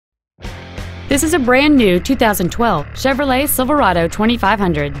This is a brand new 2012 Chevrolet Silverado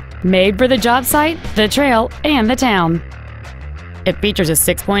 2500, made for the job site, the trail, and the town. It features a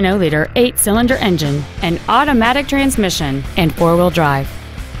 6.0-liter 8-cylinder engine, an automatic transmission, and 4-wheel drive.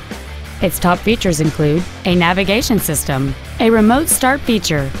 Its top features include a navigation system, a remote start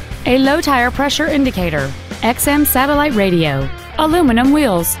feature, a low tire pressure indicator, XM satellite radio, aluminum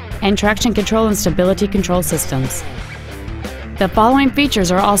wheels, and traction control and stability control systems. The following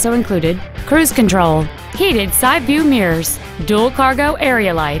features are also included: cruise control, heated side view mirrors, dual cargo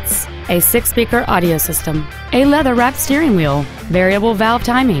area lights, a 6-speaker audio system, a leather-wrapped steering wheel, variable valve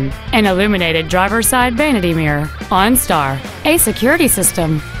timing, an illuminated driver's side vanity mirror, OnStar, a security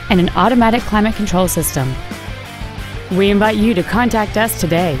system, and an automatic climate control system. We invite you to contact us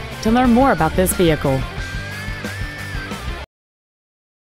today to learn more about this vehicle.